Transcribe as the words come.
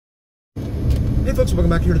Hey folks, welcome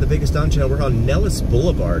back here to the Vegas Don Channel. We're on Nellis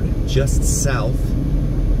Boulevard, just south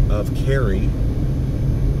of Cary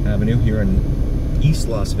Avenue here in East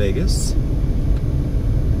Las Vegas,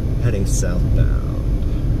 heading southbound.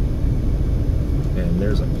 And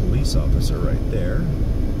there's a police officer right there.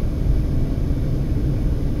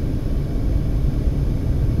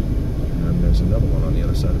 And there's another one on the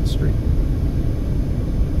other side of the street.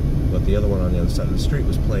 But the other one on the other side of the street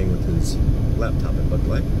was playing with his laptop, it looked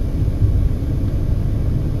like.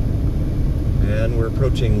 And we're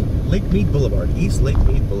approaching Lake Mead Boulevard, East Lake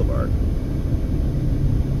Mead Boulevard.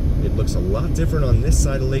 It looks a lot different on this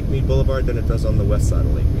side of Lake Mead Boulevard than it does on the west side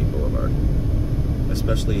of Lake Mead Boulevard.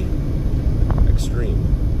 Especially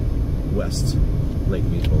extreme west Lake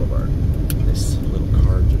Mead Boulevard. This little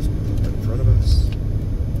car just pulled in front of us.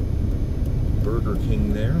 Burger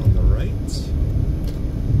King there on the right.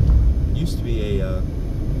 Used to be a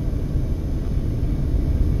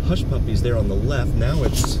Hush Puppies there on the left. Now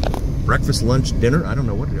it's breakfast, lunch, dinner. I don't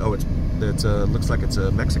know what. Oh, it looks like it's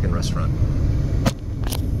a Mexican restaurant.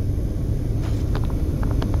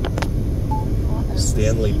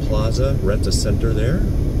 Stanley Plaza, Rent-A-Center there,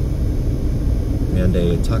 and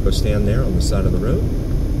a taco stand there on the side of the road.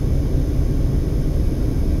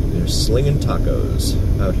 They're slinging tacos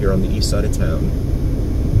out here on the east side of town.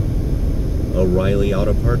 O'Reilly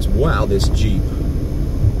Auto Parts. Wow, this Jeep.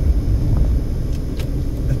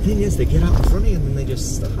 The thing is, they get out in front of you and then they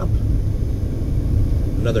just stop.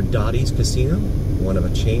 Another Dottie's Casino, one of a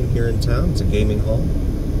chain here in town. It's a gaming hall.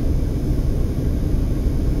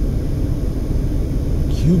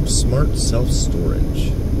 Cube Smart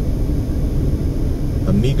Self-Storage.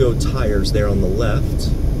 Amigo Tires there on the left.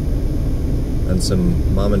 And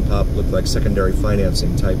some mom and pop, look like secondary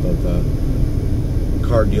financing type of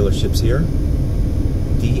car dealerships here.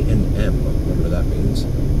 D&M, whatever that means,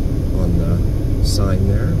 on the sign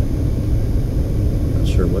there. Not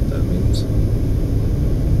sure what that means.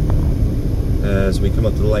 As we come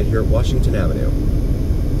up to the light here at Washington Avenue,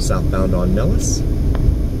 southbound on Nellis.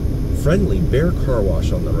 Friendly Bear Car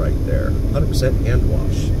Wash on the right there, 100% hand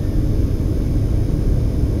wash.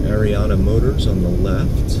 Ariana Motors on the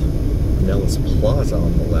left. Nellis Plaza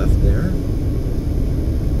on the left there.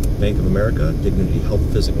 Bank of America, Dignity Health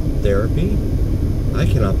Physical Therapy. I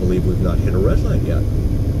cannot believe we've not hit a red light yet.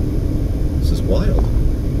 This is wild.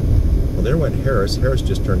 Well, there went Harris. Harris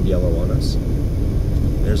just turned yellow on us.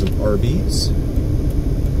 There's an Arby's.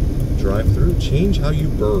 Drive-through. Change how you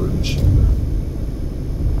burge.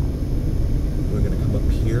 We're going to come up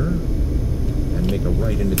here and make a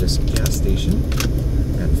right into this gas station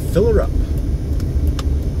and fill her up.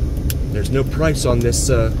 There's no price on this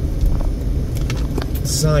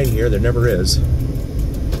sign here. There never is.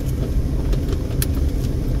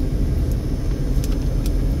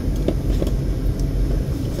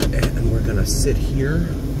 And we're gonna sit here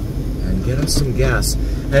and get us some gas.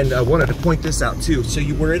 And I wanted to point this out too. So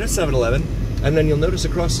we're at a 7-Eleven, and then you'll notice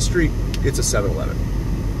across the street it's a 7-Eleven.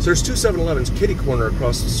 So there's two 7-Elevens kitty corner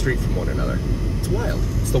across the street from one another. It's wild.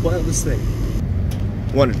 It's the wildest thing.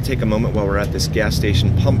 Wanted to take a moment while we're at this gas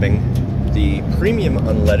station pumping. The premium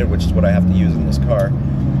unleaded, which is what I have to use in this car,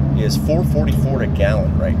 is $4.44 a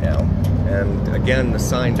gallon right now. And again, the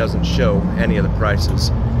sign doesn't show any of the prices.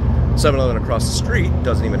 7-Eleven across the street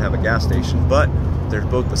doesn't even have a gas station, but they're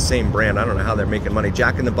both the same brand. I don't know how they're making money.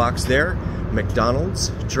 Jack in the Box there, McDonald's,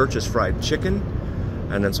 Church's Fried Chicken,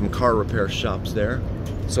 and then some car repair shops there.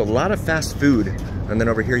 So a lot of fast food. And then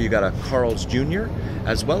over here you got a Carl's Jr.,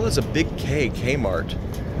 as well as a Big K, Kmart,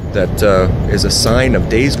 that is a sign of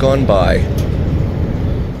days gone by.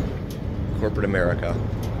 Corporate America.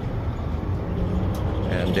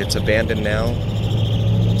 And it's abandoned now.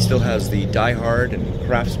 It still has the Die Hard and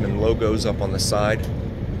Craftsman logos up on the side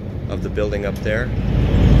of the building up there.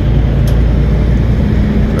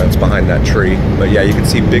 That's behind that tree. But yeah, you can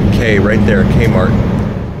see Big K right there, Kmart.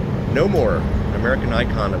 No more. An American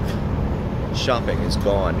icon of shopping is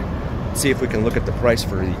gone. Let's see if we can look at the price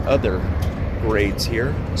for the other grades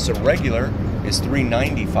here. So regular is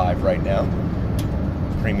 $3.95 right now.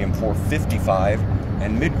 Premium $4.55,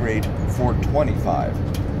 and mid-grade $4.25.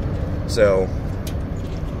 So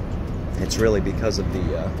it's really because of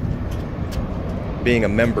the being a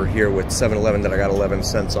member here with 7-Eleven that I got 11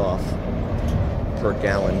 cents off per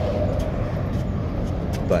gallon.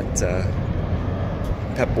 But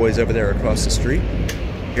Pep Boys over there across the street,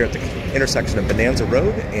 here at the intersection of Bonanza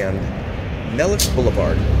Road and Nellis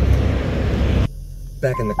Boulevard.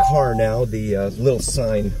 Back in the car now, the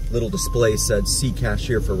little display said, "See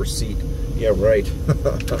cashier for receipt." Yeah, right.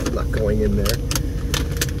 I'm not going in there.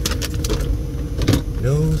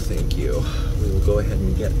 No, thank you. We will go ahead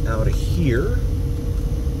and get out of here.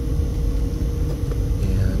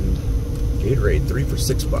 grade, 3 for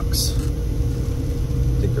 $6. I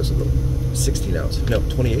think there's a little 16 ounce. No,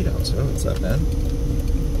 28 ounce. Oh, that's not bad.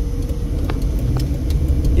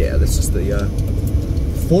 Yeah, this is the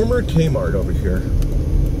former Kmart over here.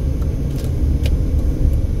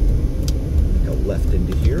 Go left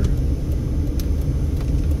into here.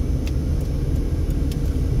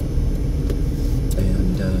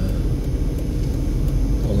 And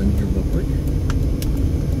pull in here real quick.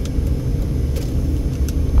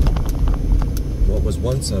 What was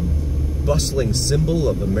once a bustling symbol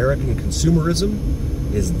of American consumerism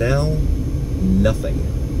is now nothing.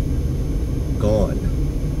 Gone.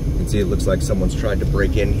 You can see it looks like someone's tried to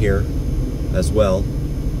break in here as well,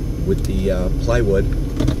 with the plywood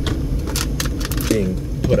being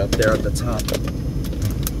put up there at the top.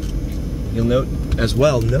 You'll note as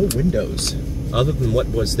well, no windows other than what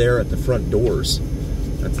was there at the front doors.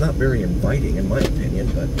 That's not very inviting in my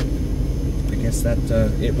opinion, but I guess that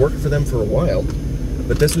it worked for them for a while.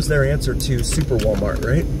 But this was their answer to Super Walmart,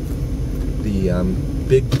 right? The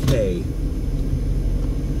Big K.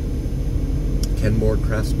 Kenmore,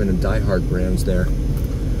 Craftsman, and Die Hard brands there.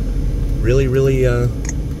 Really, really, well,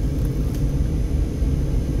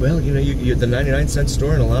 you know, the 99-cent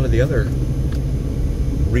store and a lot of the other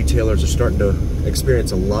retailers are starting to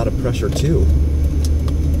experience a lot of pressure too.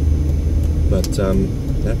 But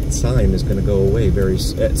that sign is going to go away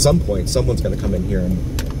at some point. Someone's going to come in here and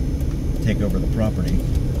take over the property.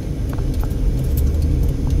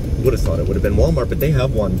 Would have thought it would have been Walmart, but they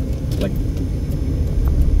have one like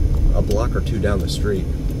a block or two down the street.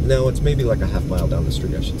 No, it's maybe like a half mile down the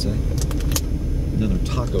street, I should say. Another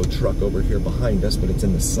taco truck over here behind us, but it's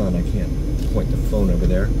in the sun. I can't point the phone over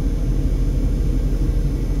there.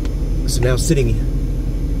 So now sitting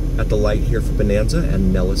at the light here for Bonanza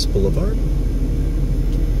and Nellis Boulevard.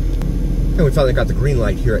 And we finally got the green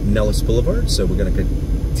light here at Nellis Boulevard, so we're going to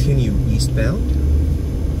continue eastbound.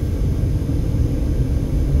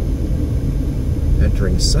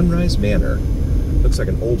 Entering Sunrise Manor. Looks like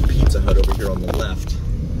an old Pizza Hut over here on the left.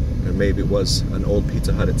 And maybe it was an old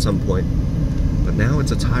Pizza Hut at some point. But now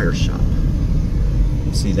it's a tire shop.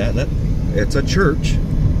 You see that? It's a church.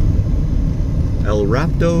 El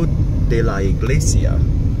Rapto de la Iglesia.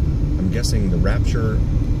 I'm guessing the rapture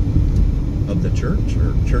of the church,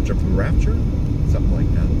 or Church of the Rapture? Something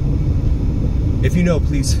like that. If you know,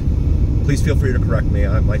 please feel free to correct me.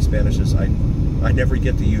 My Spanish is, I never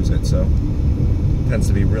get to use it, so it tends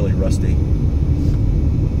to be really rusty.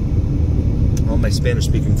 All my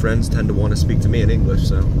Spanish-speaking friends tend to want to speak to me in English,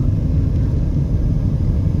 so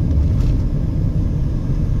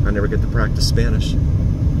I never get to practice Spanish.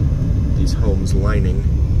 These homes lining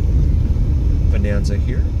Bonanza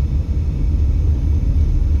here.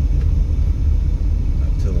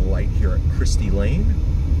 Up to the light here at Christie Lane.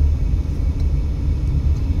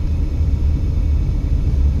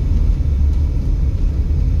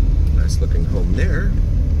 Nice looking home there.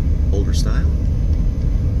 Older style.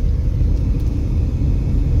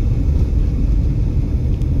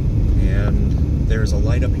 And there's a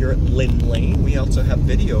light up here at Lynn Lane. We also have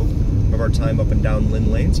video of our time up and down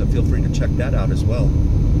Lynn Lane, so feel free to check that out as well.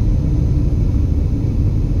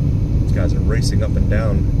 These guys are racing up and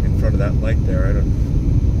down in front of that light there.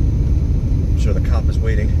 I'm sure the cop is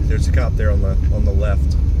waiting. There's a cop there on the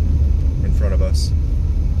left in front of us,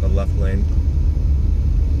 the left lane.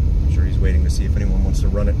 I'm sure he's waiting to see if anyone wants to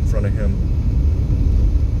run it in front of him.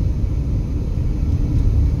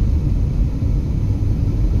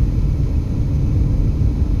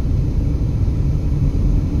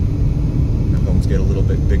 Get a little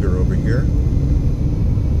bit bigger over here.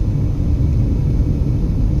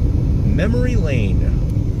 Memory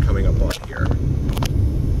Lane coming up on here.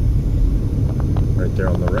 Right there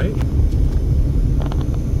on the right.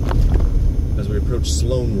 As we approach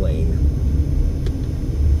Sloan Lane.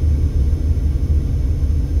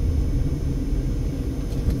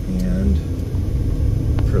 And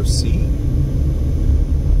proceed.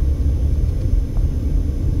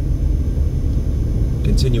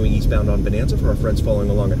 Continuing eastbound on Bonanza for our friends following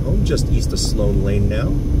along at home, just east of Sloan Lane now.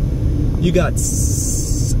 You got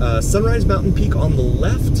Sunrise Mountain Peak on the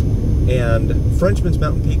left and Frenchmans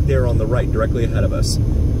Mountain Peak there on the right, directly ahead of us.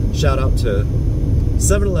 Shout out to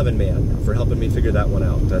 7-Eleven Man for helping me figure that one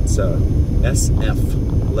out. That's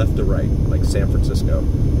SF, left to right, like San Francisco.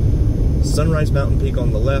 Sunrise Mountain Peak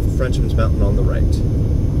on the left, Frenchmans Mountain on the right.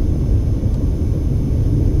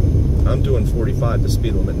 I'm doing 45 the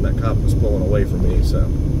speed limit, and that cop was pulling away from me, so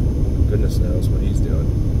goodness knows what he's doing.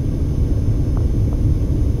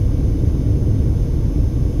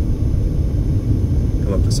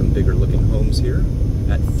 Come up to some bigger looking homes here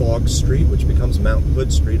at Fogg Street, which becomes Mount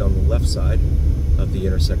Hood Street on the left side of the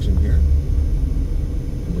intersection here.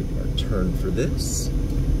 turn for this.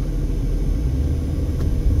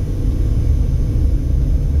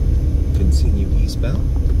 Continue eastbound.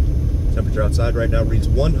 Temperature outside right now reads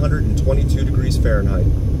 122 degrees Fahrenheit,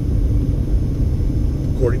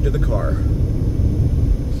 according to the car.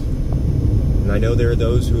 And I know there are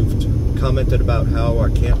those who've commented about how I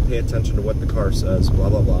can't pay attention to what the car says, blah,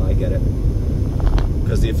 blah, blah. I get it.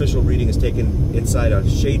 Because the official reading is taken inside a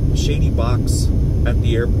shady box at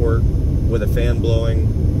the airport with a fan blowing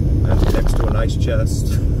and next to an ice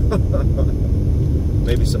chest.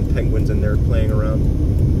 Maybe some penguins in there playing around.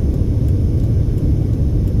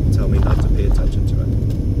 Tell me not to pay attention to it.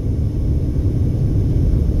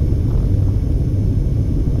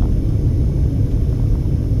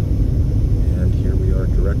 And here we are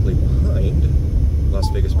directly behind Las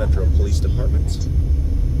Vegas Metro Police Department,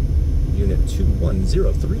 Unit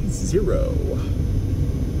 21030.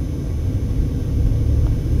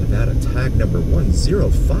 Nevada tag number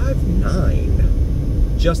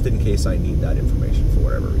 1059. Just in case I need that information for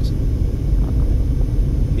whatever reason.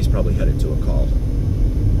 He's probably headed to a call.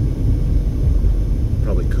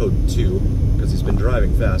 Probably code 2, because he's been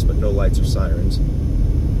driving fast, but no lights or sirens.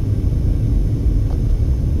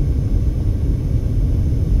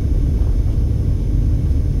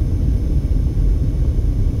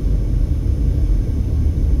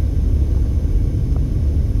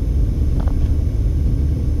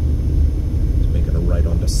 He's making a right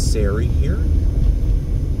onto Sari here.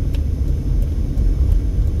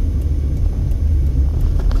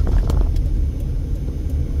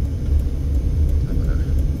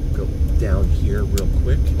 Down here real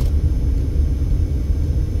quick.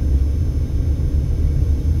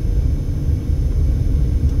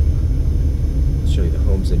 Show you the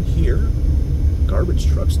homes in here. Garbage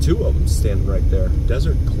trucks, 2 of them standing right there.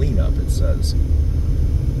 Desert cleanup, it says.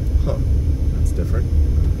 Huh, that's different.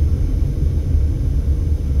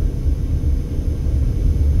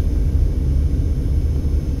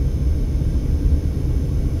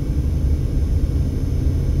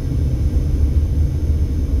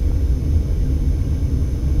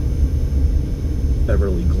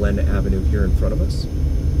 Beverly Glen Avenue here in front of us.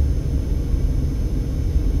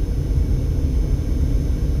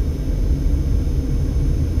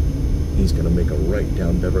 He's going to make a right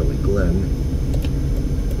down Beverly Glen.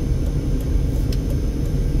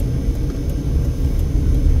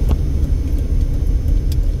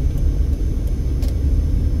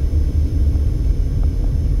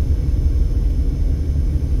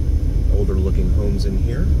 Older looking homes in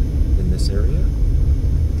here, in this area.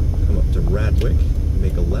 Come up to Radwick.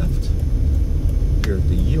 Make a left here at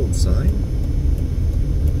the yield sign.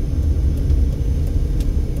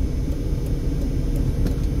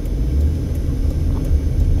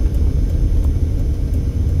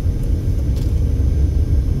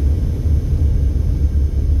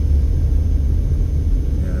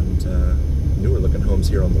 And newer looking homes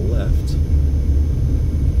here on the left.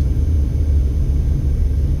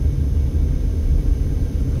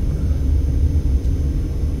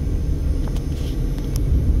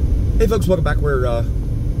 Hey folks, welcome back. We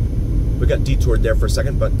got detoured there for a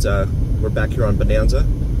second, but we're back here on Bonanza,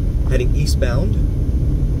 heading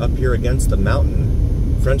eastbound, up here against the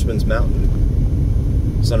mountain, Frenchmans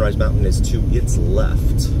Mountain. Sunrise Mountain is to its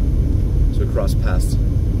left. So we cross past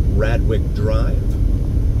Radwick Drive.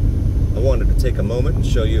 I wanted to take a moment and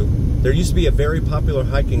show you, there used to be a very popular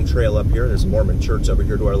hiking trail up here. There's a Mormon church over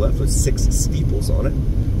here to our left with 6 steeples on it.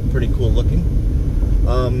 Pretty cool looking.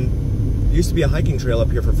 There used to be a hiking trail up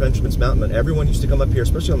here for Frenchmans Mountain, and everyone used to come up here,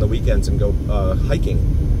 especially on the weekends, and go hiking.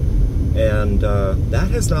 And that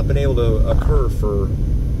has not been able to occur for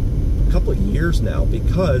a couple of years now,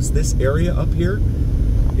 because this area up here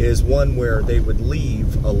is one where they would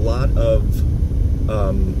leave a lot of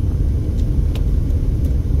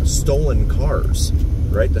stolen cars,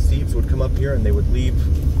 right? The thieves would come up here and they would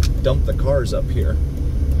dump the cars up here.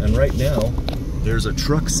 And right now, there's a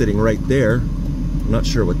truck sitting right there. I'm not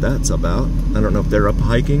sure what that's about. I don't know if they're up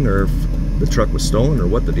hiking or if the truck was stolen or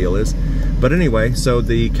what the deal is. But anyway, so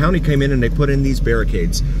the county came in and they put in these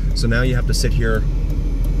barricades. So now you have to sit here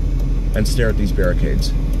and stare at these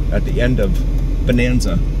barricades at the end of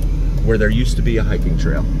Bonanza, where there used to be a hiking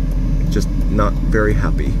trail. Just not very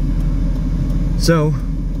happy. So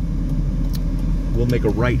we'll make a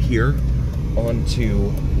right here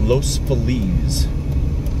onto Los Feliz,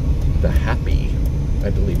 the Happy, I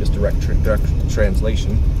believe is direct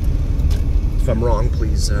translation. If I'm wrong,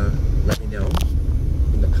 please let me know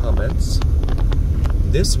in the comments.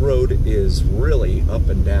 This road is really up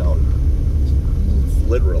and down,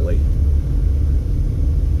 literally,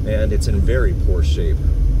 and it's in very poor shape.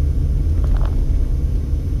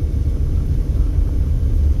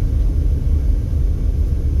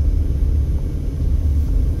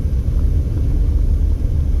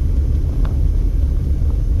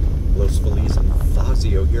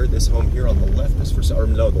 here. This home here on the left is for sale, or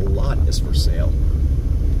no, the lot is for sale.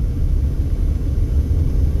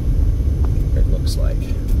 It looks like.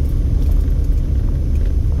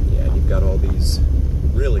 Yeah, you've got all these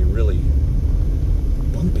really, really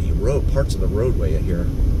bumpy parts of the roadway here.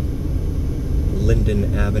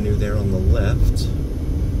 Linden Avenue there on the left.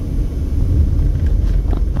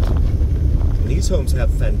 And these homes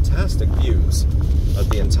have fantastic views of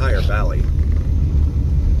the entire valley.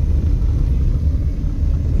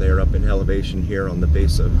 And they're up in elevation here on the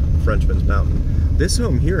base of Frenchmans Mountain. This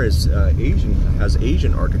home here is has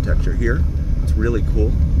Asian architecture here. It's really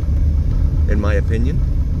cool, in my opinion.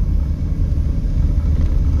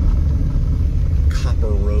 Copper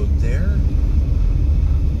Road there.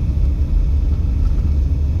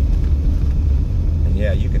 And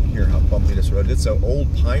yeah, you can hear how bumpy this road is. It's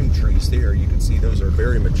old pine trees there. You can see those are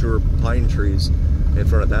very mature pine trees in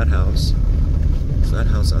front of that house. So that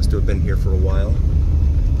house has to have been here for a while.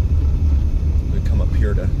 We come up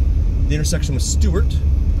here to the intersection with Stewart,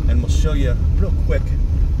 and we'll show you real quick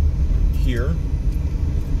here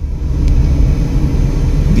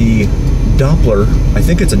the Doppler, I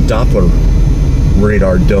think it's a Doppler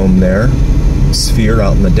radar dome there, sphere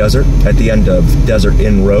out in the desert at the end of Desert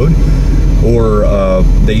Inn Road, or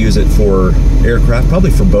they use it for aircraft,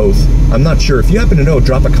 probably for both. I'm not sure. If you happen to know,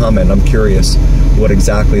 drop a comment. I'm curious what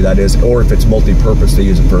exactly that is, or if it's multi-purpose. They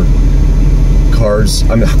use it for cars,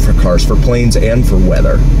 for planes and for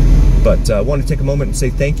weather. But I want to take a moment and say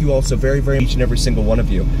thank you all so very, very much, each and every single one of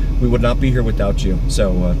you. We would not be here without you.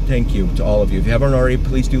 So thank you to all of you. If you haven't already,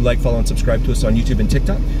 please do like, follow, and subscribe to us on YouTube and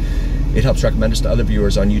TikTok. It helps recommend us to other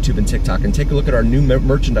viewers on YouTube and TikTok. And take a look at our new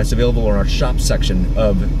merchandise available in our shop section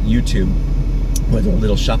of YouTube, where the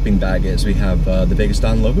little shopping bag is. We have the Vegas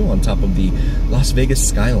Don logo on top of the Las Vegas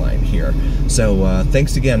skyline here. So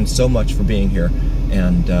thanks again so much for being here.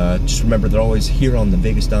 And just remember that always here on the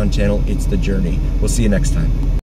Vegas Don channel, it's the journey. We'll see you next time.